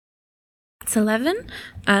Acts 11,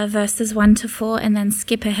 verses 1 to 4, and then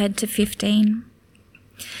skip ahead to 15.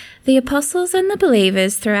 The apostles and the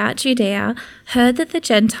believers throughout Judea heard that the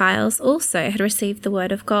Gentiles also had received the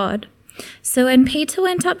word of God. So when Peter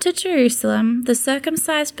went up to Jerusalem, the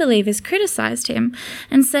circumcised believers criticized him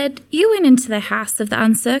and said, "You went into the house of the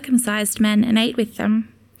uncircumcised men and ate with them."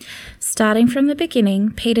 Starting from the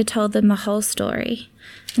beginning, Peter told them the whole story.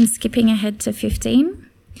 And skipping ahead to 15.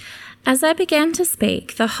 As I began to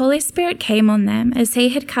speak, the Holy Spirit came on them as he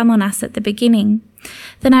had come on us at the beginning.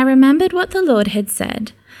 Then I remembered what the Lord had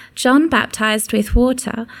said. John baptized with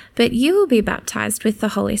water, but you will be baptized with the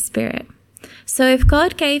Holy Spirit. So if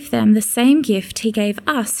God gave them the same gift he gave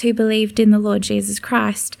us who believed in the Lord Jesus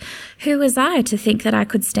Christ, who was I to think that I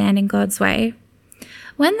could stand in God's way?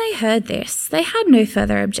 When they heard this, they had no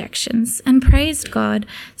further objections and praised God,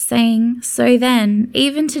 saying, "So then,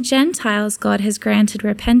 even to Gentiles God has granted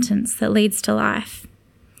repentance that leads to life."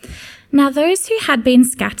 Now those who had been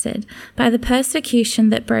scattered by the persecution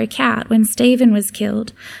that broke out when Stephen was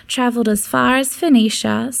killed travelled as far as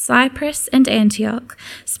Phoenicia, Cyprus, and Antioch,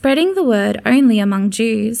 spreading the word only among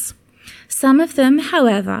Jews. Some of them,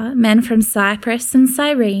 however, men from Cyprus and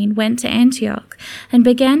Cyrene, went to Antioch and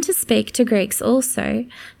began to speak to Greeks also,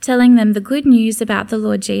 telling them the good news about the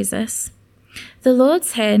Lord Jesus. The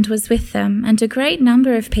Lord's hand was with them, and a great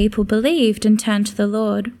number of people believed and turned to the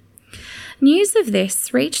Lord. News of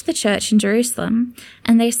this reached the church in Jerusalem,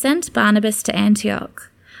 and they sent Barnabas to Antioch.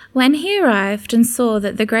 When he arrived and saw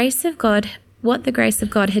that what the grace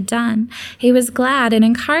of God had done, he was glad and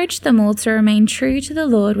encouraged them all to remain true to the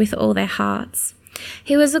Lord with all their hearts.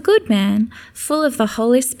 He was a good man, full of the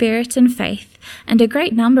Holy Spirit and faith, and a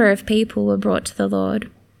great number of people were brought to the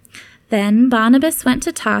Lord. Then Barnabas went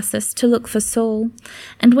to Tarsus to look for Saul,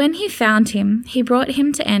 and when he found him, he brought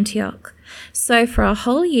him to Antioch. So for a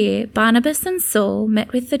whole year, Barnabas and Saul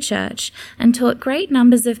met with the church and taught great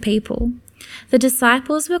numbers of people. The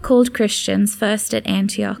disciples were called Christians first at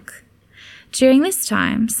Antioch. During this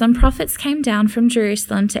time, some prophets came down from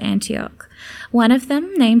Jerusalem to Antioch. One of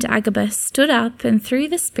them, named Agabus, stood up and through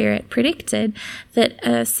the Spirit predicted that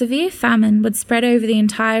a severe famine would spread over the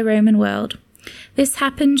entire Roman world. This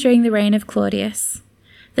happened during the reign of Claudius.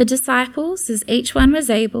 The disciples, as each one was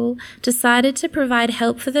able, decided to provide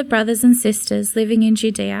help for the brothers and sisters living in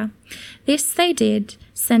Judea. This they did,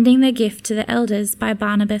 sending their gift to the elders by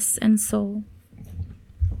Barnabas and Saul.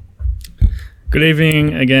 Good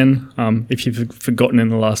evening again. If you've forgotten in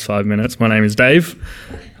the last 5 minutes, my name is Dave.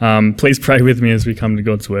 Please pray with me as we come to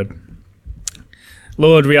God's Word.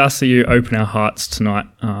 Lord, we ask that you open our hearts tonight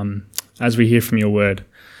as we hear from your Word.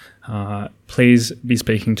 Please be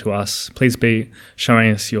speaking to us. Please be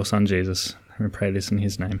showing us your Son, Jesus. And we pray this in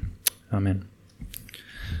his name. Amen.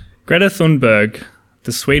 Greta Thunberg,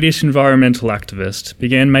 the Swedish environmental activist,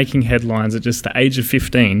 began making headlines at just the age of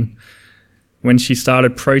 15 when she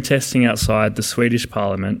started protesting outside the Swedish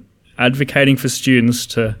parliament, advocating for students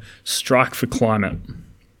to strike for climate.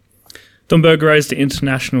 Thunberg rose to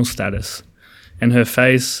international status, and her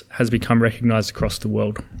face has become recognised across the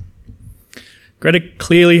world. Greta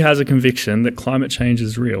clearly has a conviction that climate change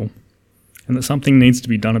is real and that something needs to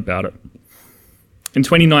be done about it. In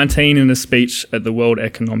 2019, in a speech at the World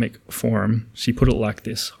Economic Forum, she put it like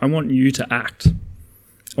this: I want you to act.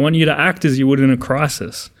 I want you to act as you would in a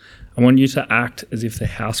crisis. I want you to act as if the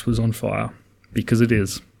house was on fire, because it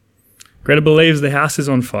is. Greta believes the house is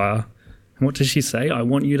on fire, and what does she say? I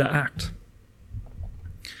want you to act.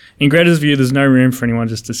 In Greta's view, there's no room for anyone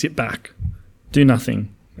just to sit back, do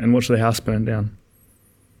nothing, and watch the house burn down.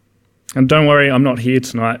 And don't worry, I'm not here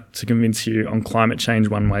tonight to convince you on climate change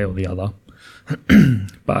one way or the other.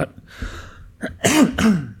 But,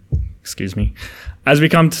 excuse me, as we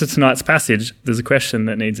come to tonight's passage, there's a question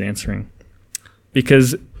that needs answering.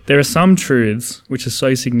 Because there are some truths which are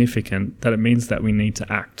so significant that it means that we need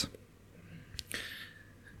to act.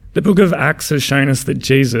 The book of Acts has shown us that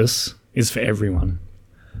Jesus is for everyone.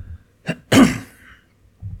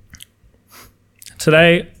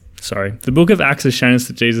 The book of Acts has shown us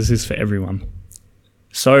that Jesus is for everyone.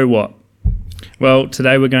 So what? Well,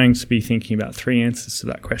 today we're going to be thinking about 3 answers to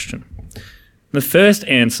that question. The first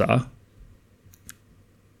answer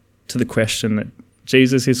to the question that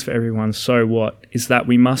Jesus is for everyone, so what, is that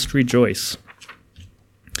we must rejoice.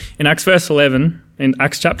 In Acts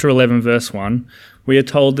chapter 11, verse 1, we are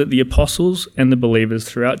told that the apostles and the believers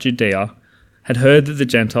throughout Judea had heard that the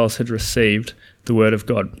Gentiles had received the word of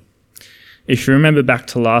God. If you remember back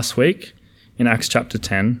to last week, in Acts chapter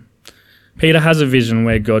 10, Peter has a vision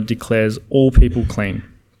where God declares all people clean.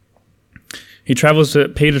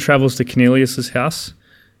 Peter travels to Cornelius' house,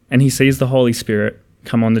 and he sees the Holy Spirit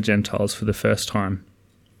come on the Gentiles for the first time.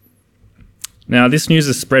 Now, this news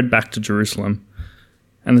is spread back to Jerusalem,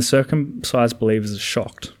 and the circumcised believers are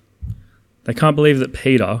shocked. They can't believe that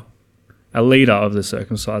Peter, a leader of the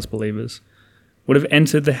circumcised believers, would have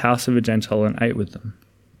entered the house of a Gentile and ate with them.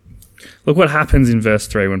 Look what happens in verse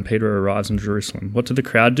 3 when Peter arrives in Jerusalem. What did the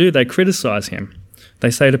crowd do? They criticize him. They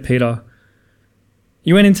say to Peter,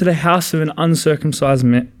 "You went into the house of uncircumcised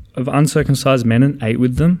men and ate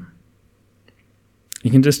with them?" You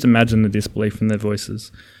can just imagine the disbelief in their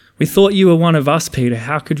voices. "We thought you were one of us, Peter.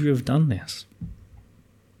 How could you have done this?"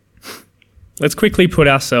 Let's quickly put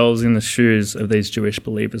ourselves in the shoes of these Jewish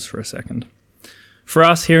believers for a second. For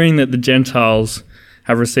us, hearing that the Gentiles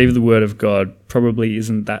have received the word of God probably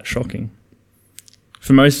isn't that shocking.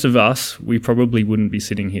 For most of us, we probably wouldn't be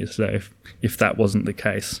sitting here today if that wasn't the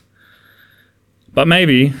case. But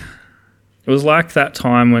maybe it was like that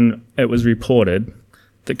time when it was reported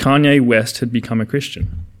that Kanye West had become a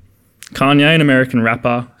Christian. Kanye, an American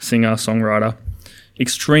rapper, singer, songwriter,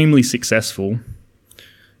 extremely successful,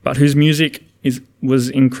 but whose music was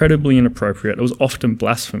incredibly inappropriate. It was often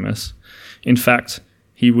blasphemous. In fact,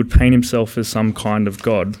 he would paint himself as some kind of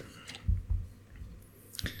god.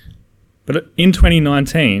 But in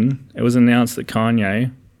 2019, it was announced that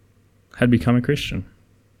Kanye had become a Christian.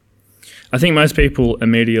 I think most people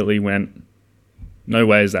immediately went, "No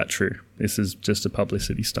way is that true. This is just a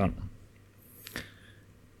publicity stunt."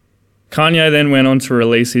 Kanye then went on to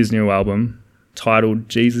release his new album titled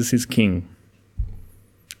Jesus is King.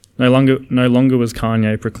 No longer was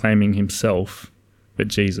Kanye proclaiming himself, but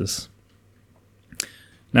Jesus.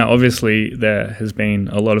 Now, obviously, there has been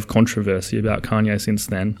a lot of controversy about Kanye since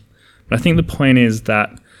then, but I think the point is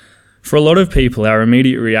that for a lot of people, our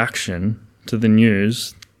immediate reaction to the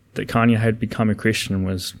news that Kanye had become a Christian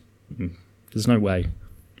was, there's no way.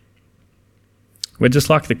 We're just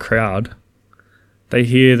like the crowd. They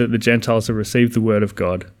hear that the Gentiles have received the word of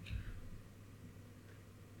God.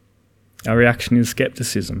 Our reaction is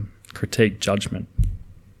skepticism, critique, judgment.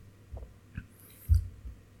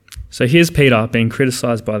 So here's Peter being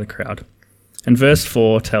criticised by the crowd. And verse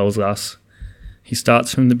 4 tells us, he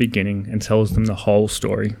starts from the beginning and tells them the whole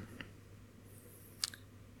story.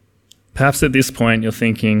 Perhaps at this point you're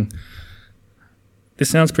thinking, this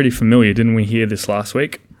sounds pretty familiar, didn't we hear this last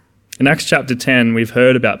week? In Acts chapter 10, we've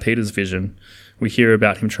heard about Peter's vision. We hear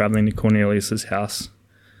about him travelling to Cornelius' house.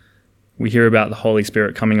 We hear about the Holy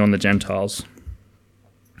Spirit coming on the Gentiles.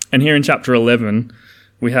 And here in chapter 11,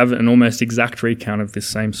 we have an almost exact recount of this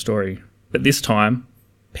same story. But this time,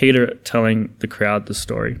 Peter telling the crowd the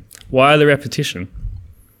story. Why the repetition?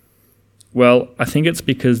 Well, I think it's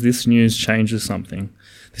because this news changes something.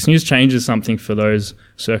 This news changes something for those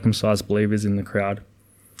circumcised believers in the crowd.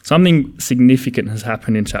 Something significant has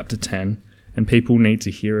happened in chapter 10, and people need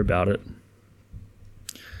to hear about it.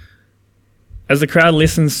 As the crowd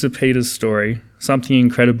listens to Peter's story, something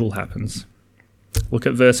incredible happens. Look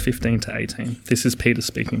at verse 15 to 18. This is Peter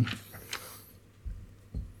speaking.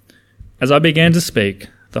 "As I began to speak,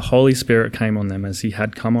 the Holy Spirit came on them as he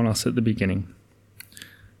had come on us at the beginning.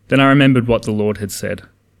 Then I remembered what the Lord had said.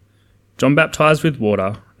 John baptized with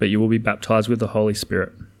water, but you will be baptized with the Holy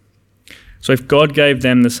Spirit. So if God gave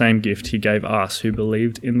them the same gift he gave us who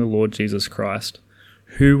believed in the Lord Jesus Christ,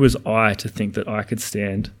 who was I to think that I could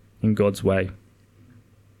stand in God's way?"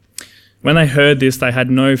 When they heard this, they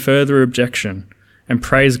had no further objection and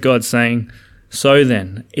praised God, saying, "So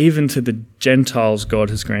then, even to the Gentiles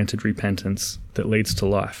God has granted repentance that leads to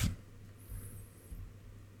life."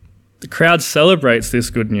 The crowd celebrates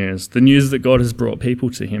this good news, the news that God has brought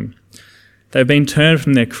people to him. They've been turned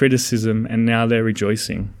from their criticism and now they're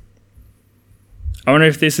rejoicing. I wonder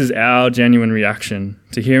if this is our genuine reaction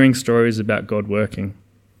to hearing stories about God working.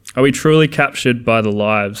 Are we truly captured by the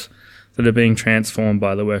lives that are being transformed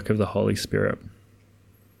by the work of the Holy Spirit?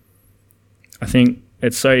 I think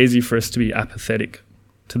it's so easy for us to be apathetic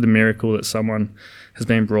to the miracle that someone has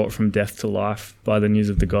been brought from death to life by the news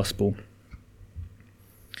of the gospel.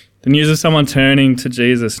 The news of someone turning to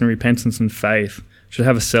Jesus in repentance and faith should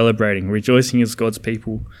have us celebrating, rejoicing as God's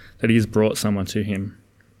people that he has brought someone to him.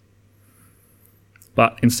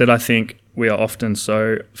 But instead, I think we are often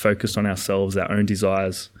so focused on ourselves, our own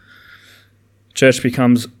desires. Church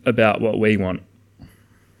becomes about what we want.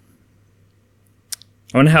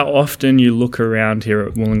 I wonder how often you look around here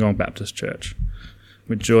at Wollongong Baptist Church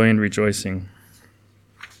with joy and rejoicing.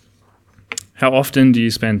 How often do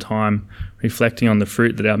you spend time reflecting on the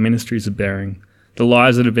fruit that our ministries are bearing, the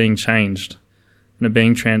lives that are being changed and are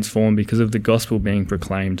being transformed because of the gospel being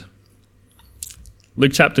proclaimed?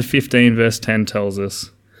 Luke chapter 15 verse 10 tells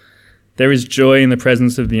us, "There is joy in the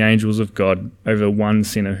presence of the angels of God over one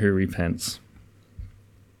sinner who repents."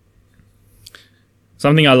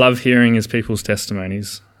 Something I love hearing is people's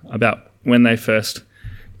testimonies about when they first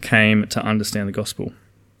came to understand the gospel.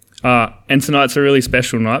 And tonight's a really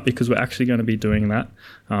special night because we're actually going to be doing that,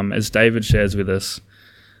 as David shares with us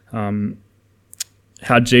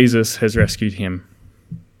how Jesus has rescued him.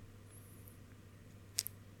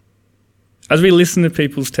 As we listen to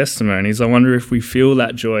people's testimonies, I wonder if we feel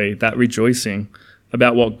that joy, that rejoicing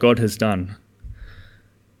about what God has done.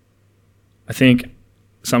 I think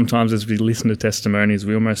sometimes as we listen to testimonies,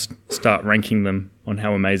 we almost start ranking them on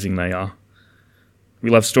how amazing they are.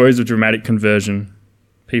 We love stories of dramatic conversion,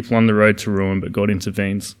 people on the road to ruin, but God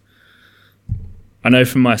intervenes. I know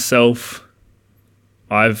for myself,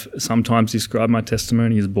 I've sometimes described my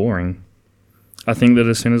testimony as boring. I think that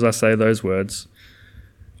as soon as I say those words,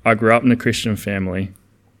 I grew up in a Christian family,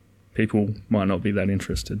 people might not be that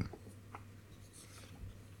interested.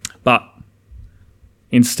 But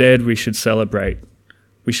instead, we should celebrate.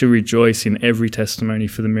 We should rejoice in every testimony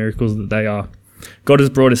for the miracles that they are. God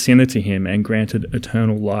has brought a sinner to him and granted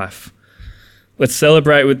eternal life. Let's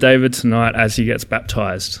celebrate with David tonight as he gets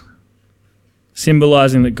baptized,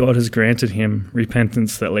 symbolizing that God has granted him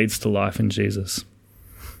repentance that leads to life in Jesus.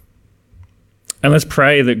 And let's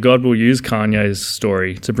pray that God will use Kanye's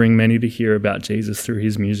story to bring many to hear about Jesus through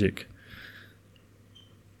his music.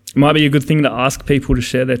 It might be a good thing to ask people to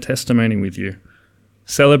share their testimony with you.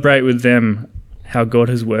 Celebrate with them how God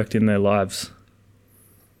has worked in their lives.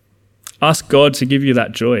 Ask God to give you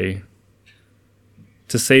that joy,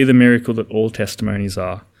 to see the miracle that all testimonies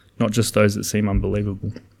are, not just those that seem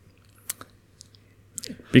unbelievable.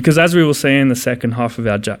 Because as we will see in the second half of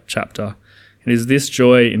our chapter, it is this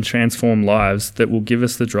joy in transformed lives that will give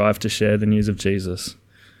us the drive to share the news of Jesus,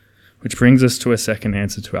 which brings us to a second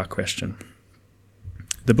answer to our question.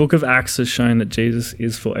 The book of Acts has shown that Jesus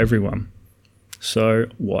is for everyone. So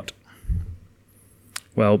what?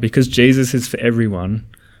 Well, because Jesus is for everyone,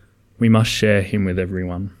 we must share him with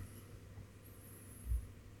everyone.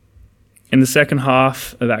 In the second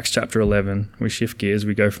half of Acts chapter 11, we shift gears.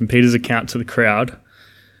 We go from Peter's account to the crowd,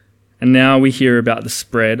 and now we hear about the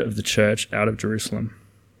spread of the church out of Jerusalem.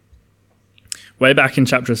 Way back in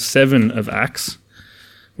chapter 7 of Acts,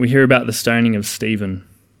 we hear about the stoning of Stephen,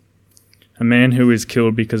 a man who was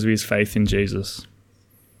killed because of his faith in Jesus.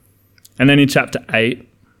 And then in chapter 8,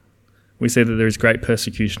 we see that there is great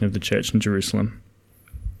persecution of the church in Jerusalem.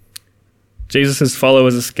 Jesus'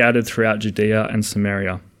 followers are scattered throughout Judea and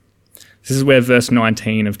Samaria. This is where verse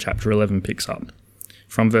 19 of chapter 11 picks up,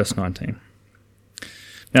 from verse 19.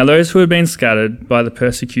 Now those who had been scattered by the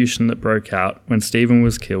persecution that broke out when Stephen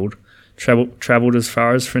was killed travelled as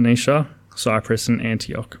far as Phoenicia, Cyprus and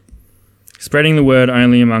Antioch, spreading the word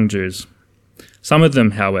only among Jews. Some of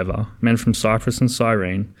them, however, men from Cyprus and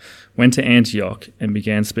Cyrene, went to Antioch and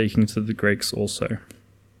began speaking to the Greeks also,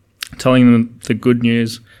 telling them the good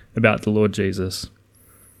news about the Lord Jesus.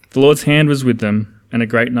 The Lord's hand was with them, and a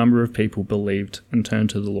great number of people believed and turned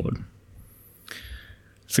to the Lord.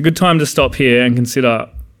 It's a good time to stop here and consider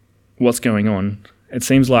what's going on. It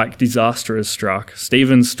seems like disaster has struck.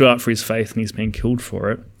 Stephen stood up for his faith and he's been killed for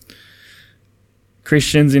it.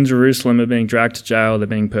 Christians in Jerusalem are being dragged to jail, they're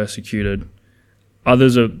being persecuted.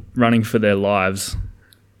 Others are running for their lives.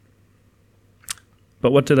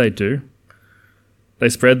 But what do? They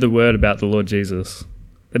spread the word about the Lord Jesus,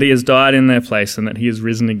 that he has died in their place and that he has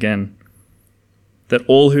risen again, that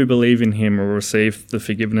all who believe in him will receive the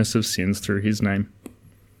forgiveness of sins through his name.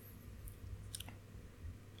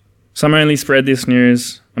 Some only spread this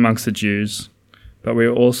news amongst the Jews, but we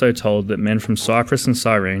are also told that men from Cyprus and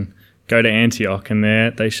Cyrene go to Antioch, and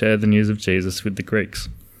there they share the news of Jesus with the Greeks.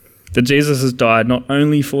 That Jesus has died not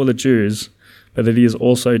only for the Jews, but that he has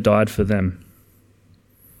also died for them.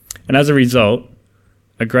 And as a result,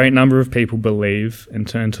 a great number of people believe and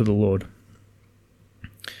turn to the Lord.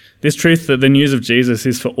 This truth that the news of Jesus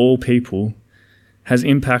is for all people has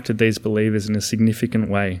impacted these believers in a significant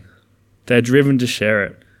way. They're driven to share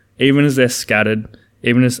it. Even as they're scattered,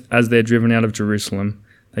 even as they're driven out of Jerusalem,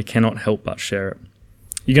 they cannot help but share it.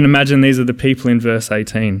 You can imagine these are the people in verse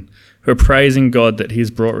 18 who are praising God that he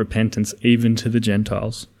has brought repentance even to the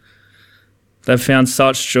Gentiles. They've found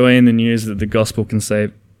such joy in the news that the gospel can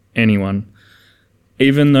save anyone.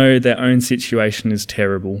 Even though their own situation is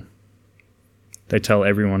terrible, they tell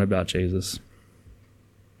everyone about Jesus.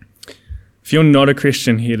 If you're not a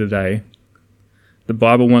Christian here today, the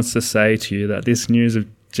Bible wants to say to you that this news of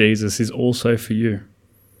Jesus is also for you.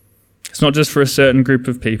 It's not just for a certain group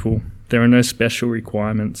of people. There are no special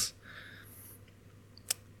requirements.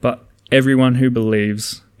 But everyone who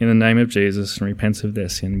believes in the name of Jesus and repents of their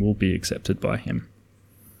sin will be accepted by him.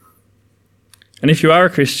 And if you are a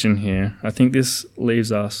Christian here, I think this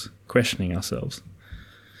leaves us questioning ourselves.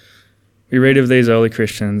 We read of these early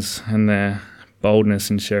Christians and their boldness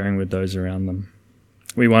in sharing with those around them.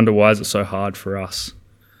 We wonder, why is it so hard for us?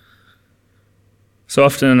 So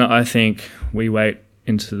often I think we fall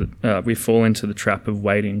into the trap of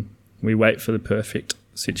waiting. We wait for the perfect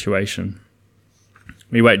situation.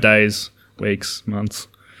 We wait days, weeks, months.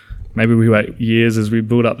 Maybe we wait years as we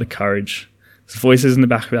build up the courage. There's voices in the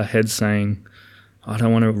back of our head saying, I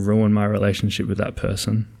don't want to ruin my relationship with that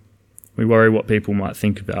person. We worry what people might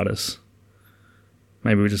think about us.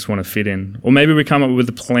 Maybe we just want to fit in. Or maybe we come up with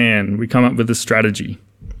a plan. We come up with a strategy.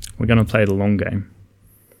 We're going to play the long game.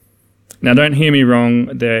 Now, don't hear me wrong.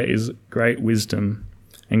 There is great wisdom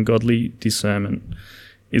and godly discernment.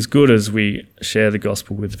 It's good as we share the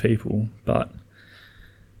gospel with people, but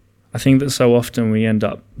I think that so often we end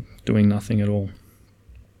up doing nothing at all.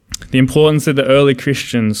 The importance that the early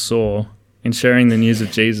Christians saw in sharing the news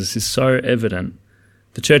of Jesus is so evident.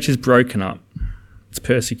 The church is broken up. It's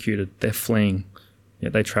persecuted. They're fleeing.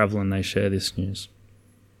 Yet they travel and they share this news.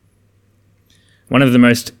 One of the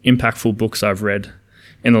most impactful books I've read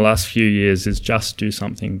in the last few years is Just Do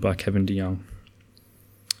Something by Kevin DeYoung.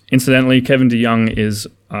 Incidentally, Kevin DeYoung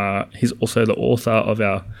he's also the author of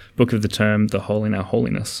our book of the term, The Hole in Our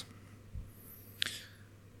Holiness.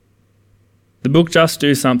 The book Just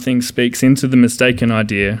Do Something speaks into the mistaken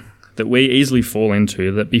idea that we easily fall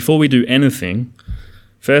into, that before we do anything,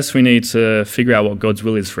 first we need to figure out what God's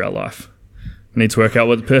will is for our life. We need to work out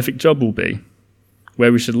what the perfect job will be,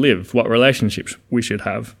 where we should live, what relationships we should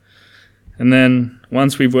have. And then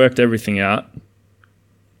once we've worked everything out,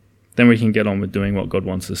 then we can get on with doing what God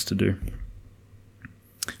wants us to do.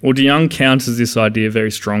 Well, DeYoung counters this idea very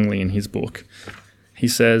strongly in his book. He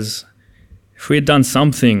says, if we had done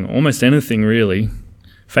something, almost anything really,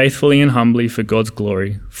 faithfully and humbly for God's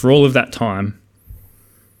glory, for all of that time,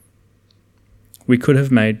 we could have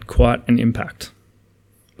made quite an impact.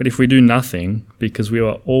 But if we do nothing, because we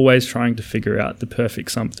are always trying to figure out the perfect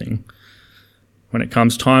something, when it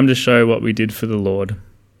comes time to show what we did for the Lord,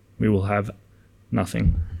 we will have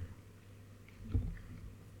nothing.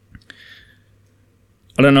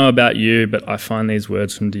 I don't know about you, but I find these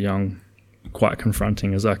words from DeYoung quite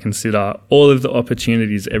confronting as I consider all of the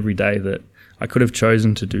opportunities every day that I could have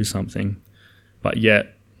chosen to do something, but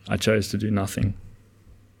yet I chose to do nothing.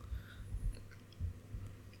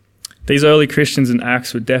 These early Christians in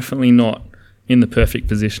Acts were definitely not in the perfect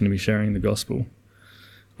position to be sharing the gospel.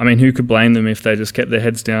 I mean, who could blame them if they just kept their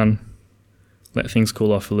heads down, let things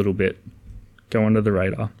cool off a little bit, go under the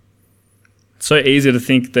radar? It's so easy to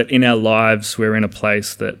think that in our lives we're in a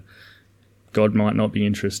place that God might not be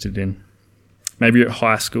interested in. Maybe you're at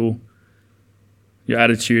high school. Your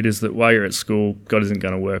attitude is that while you're at school, God isn't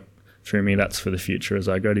going to work through me. That's for the future as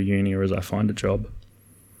I go to uni or as I find a job.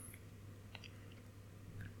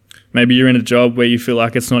 Maybe you're in a job where you feel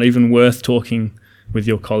like it's not even worth talking with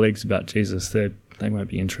your colleagues about Jesus. They won't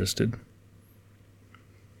be interested.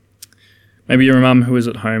 Maybe you're a mum who is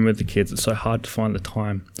at home with the kids. It's so hard to find the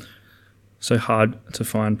time. So hard to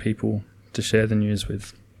find people to share the news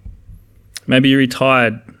with. Maybe you're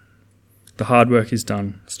retired. The hard work is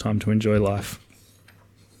done. It's time to enjoy life.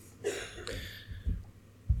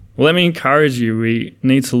 Well, let me encourage you. We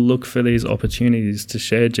need to look for these opportunities to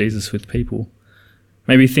share Jesus with people.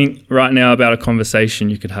 Maybe think right now about a conversation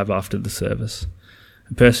you could have after the service.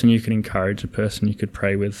 A person you could encourage, a person you could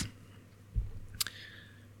pray with.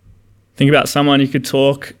 Think about someone you could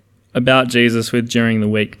talk about Jesus with during the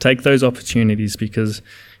week. Take those opportunities, because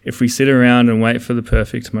if we sit around and wait for the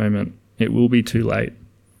perfect moment, it will be too late.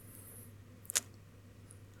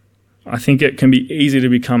 I think it can be easy to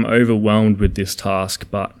become overwhelmed with this task,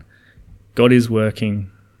 but God is working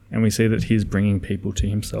and we see that He's bringing people to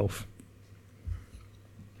Himself.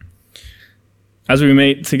 As we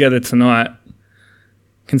meet together tonight,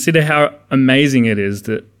 consider how amazing it is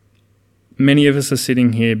that many of us are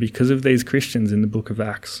sitting here because of these Christians in the book of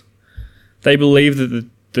Acts. They believe that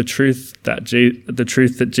the truth that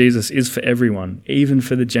Jesus is for everyone, even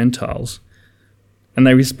for the Gentiles. And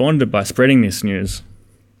they responded by spreading this news.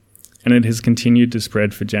 And it has continued to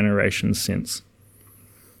spread for generations since.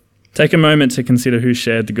 Take a moment to consider who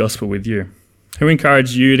shared the gospel with you. Who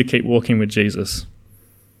encouraged you to keep walking with Jesus?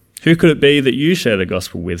 Who could it be that you share the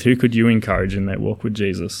gospel with? Who could you encourage in their walk with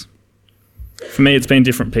Jesus? For me, it's been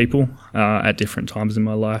different people at different times in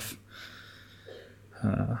my life.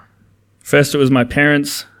 First, it was my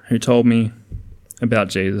parents who told me about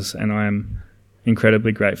Jesus, and I am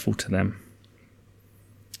incredibly grateful to them.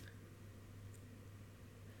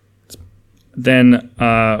 Then,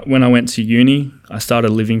 when I went to uni, I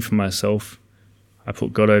started living for myself. I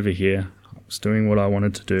put God over here. I was doing what I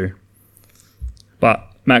wanted to do. But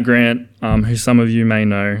Matt Grant, who some of you may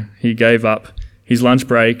know, he gave up his lunch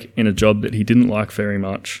break in a job that he didn't like very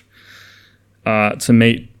much to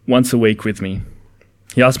meet once a week with me.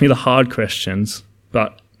 He asked me the hard questions,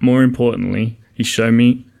 but more importantly, he showed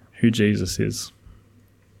me who Jesus is.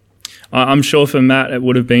 I'm sure for Matt it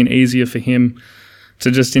would have been easier for him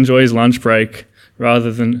to just enjoy his lunch break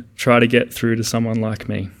rather than try to get through to someone like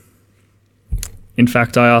me. In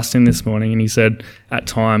fact, I asked him this morning and he said at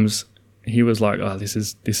times he was like, oh, this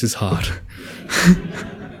is hard.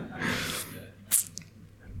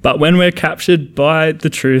 But when we're captured by the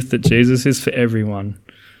truth that Jesus is for everyone,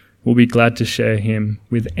 we'll be glad to share him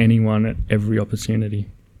with anyone at every opportunity.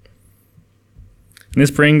 And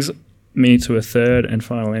this brings me to a third and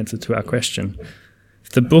final answer to our question.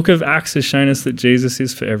 If the book of Acts has shown us that Jesus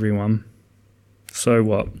is for everyone, so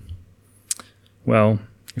what? Well,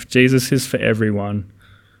 if Jesus is for everyone,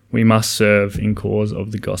 we must serve in cause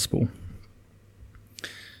of the gospel.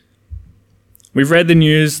 We've read the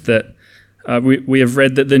news that we have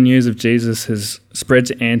read that the news of Jesus has spread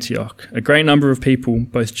to Antioch. A great number of people,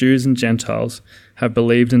 both Jews and Gentiles, have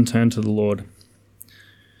believed and turned to the Lord.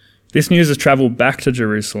 This news has travelled back to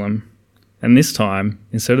Jerusalem, and this time,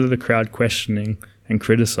 instead of the crowd questioning and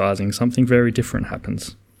criticising, something very different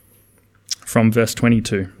happens. From verse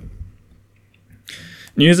 22.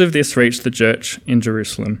 News of this reached the church in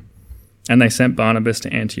Jerusalem, and they sent Barnabas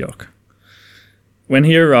to Antioch. When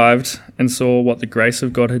he arrived and saw what the grace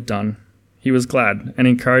of God had done, he was glad and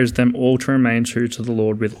encouraged them all to remain true to the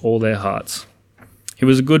Lord with all their hearts. He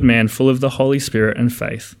was a good man, full of the Holy Spirit and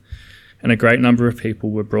faith, and a great number of people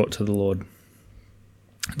were brought to the Lord.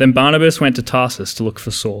 Then Barnabas went to Tarsus to look for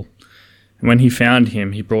Saul, and when he found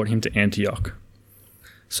him, he brought him to Antioch.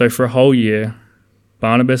 So for a whole year,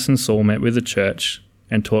 Barnabas and Saul met with the church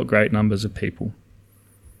and taught great numbers of people.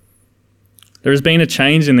 There has been a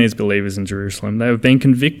change in these believers in Jerusalem. They have been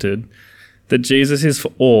convicted that Jesus is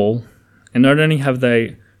for all, and not only have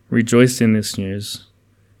they rejoiced in this news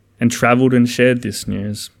and travelled and shared this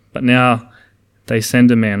news, but now they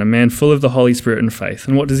send a man full of the Holy Spirit and faith.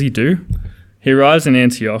 And what does he do? He arrives in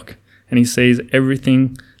Antioch and he sees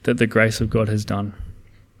everything that the grace of God has done.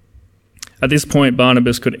 At this point,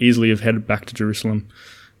 Barnabas could easily have headed back to Jerusalem.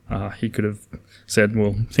 He could have said,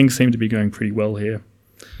 well, things seem to be going pretty well here.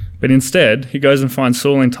 But instead, he goes and finds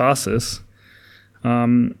Saul in Tarsus,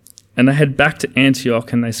 and they head back to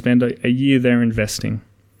Antioch and they spend a year there investing,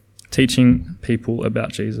 teaching people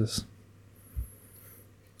about Jesus.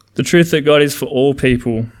 The truth that God is for all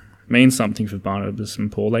people means something for Barnabas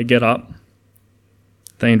and Paul. They get up,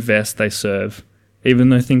 they invest, they serve, even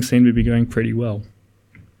though things seem to be going pretty well.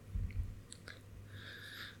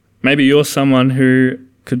 Maybe you're someone who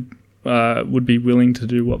would be willing to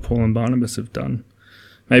do what Paul and Barnabas have done.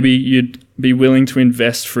 Maybe you'd be willing to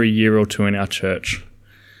invest for a year or two in our church.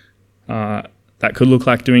 That could look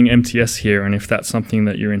like doing MTS here, and if that's something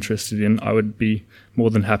that you're interested in, I would be more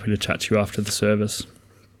than happy to chat to you after the service.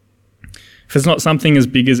 If it's not something as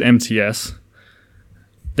big as MTS,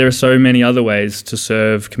 there are so many other ways to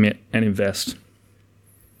serve, commit, and invest.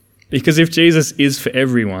 Because if Jesus is for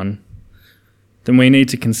everyone, then we need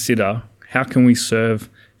to consider how can we serve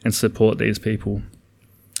and support these people?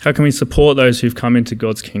 How can we support those who've come into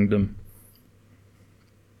God's kingdom?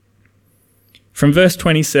 From verse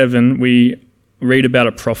 27, we read about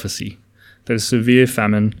a prophecy that a severe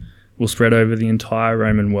famine will spread over the entire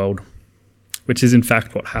Roman world, which is in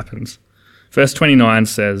fact what happens. Verse 29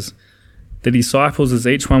 says, "The disciples, as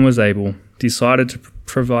each one was able, decided to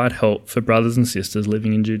provide help for brothers and sisters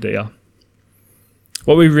living in Judea."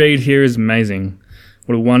 What we read here is amazing.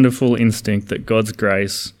 What a wonderful instinct that God's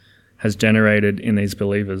grace has generated in these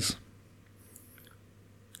believers.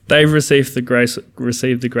 They've received the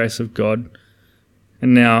grace of God,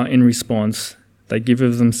 and now in response, they give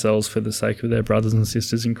of themselves for the sake of their brothers and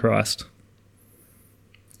sisters in Christ.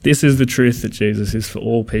 This is the truth that Jesus is for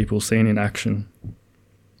all people seen in action.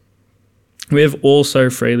 We have also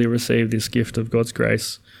freely received this gift of God's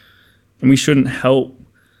grace, and we shouldn't help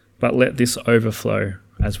but let this overflow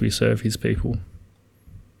as we serve his people.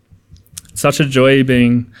 It's such a joy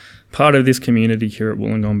being part of this community here at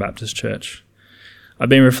Wollongong Baptist Church. I've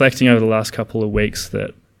been reflecting over the last couple of weeks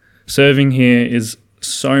that serving here is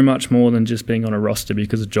so much more than just being on a roster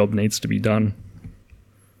because a job needs to be done.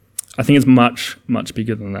 I think it's much, much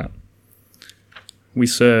bigger than that. We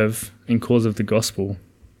serve in cause of the gospel.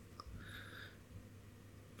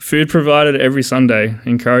 Food provided every Sunday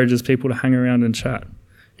encourages people to hang around and chat,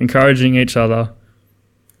 encouraging each other,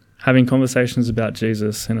 having conversations about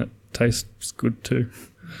Jesus, and it tastes good too.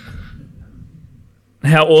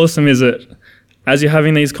 How awesome is it, as you're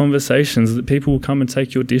having these conversations, that people will come and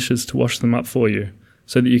take your dishes to wash them up for you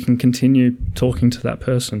so that you can continue talking to that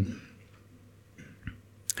person?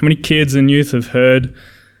 How many kids and youth have heard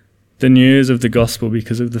the news of the gospel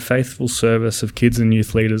because of the faithful service of kids and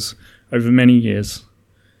youth leaders over many years?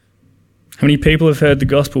 How many people have heard the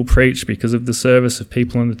gospel preached because of the service of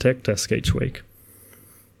people on the tech desk each week?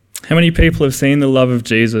 How many people have seen the love of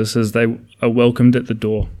Jesus as they are welcomed at the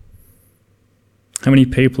door? How many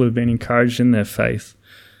people have been encouraged in their faith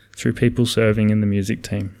through people serving in the music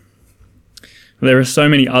team? There are so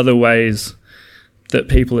many other ways that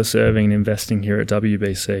people are serving and investing here at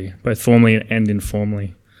WBC, both formally and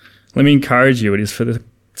informally. Let me encourage you, it is for the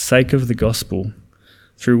sake of the gospel.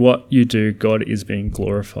 Through what you do, God is being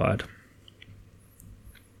glorified.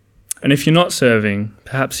 And if you're not serving,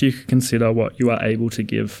 perhaps you could consider what you are able to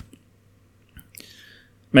give.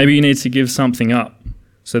 Maybe you need to give something up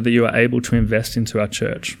so that you are able to invest into our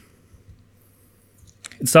church.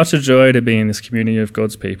 It's such a joy to be in this community of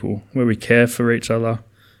God's people, where we care for each other,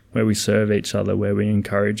 where we serve each other, where we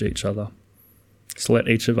encourage each other. So let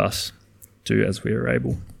each of us do as we are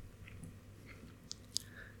able.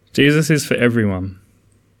 Jesus is for everyone.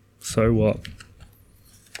 So what?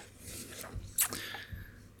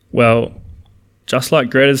 Well, just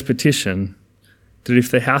like Greta's petition, that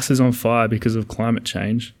if their house is on fire because of climate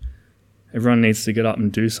change, everyone needs to get up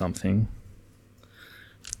and do something.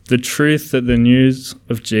 The truth that the news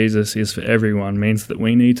of Jesus is for everyone means that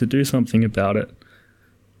we need to do something about it.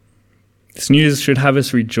 This news should have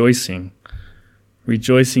us rejoicing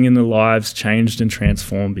in the lives changed and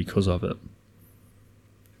transformed because of it.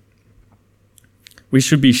 We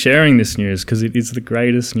should be sharing this news because it is the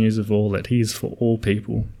greatest news of all, that he is for all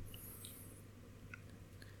people.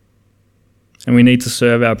 And we need to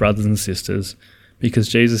serve our brothers and sisters because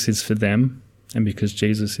Jesus is for them and because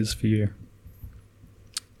Jesus is for you.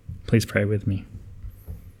 Please pray with me.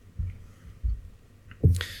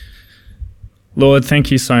 Lord,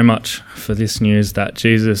 thank you so much for this news that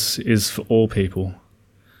Jesus is for all people.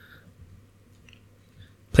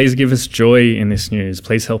 Please give us joy in this news.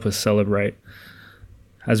 Please help us celebrate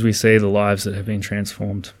as we see the lives that have been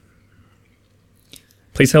transformed.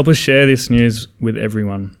 Please help us share this news with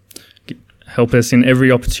everyone. Help us in every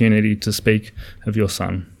opportunity to speak of your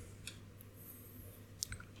Son.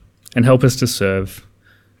 And help us to serve.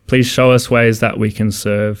 Please show us ways that we can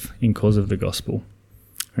serve in cause of the gospel.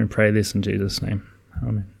 And pray this in Jesus' name.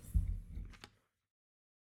 Amen.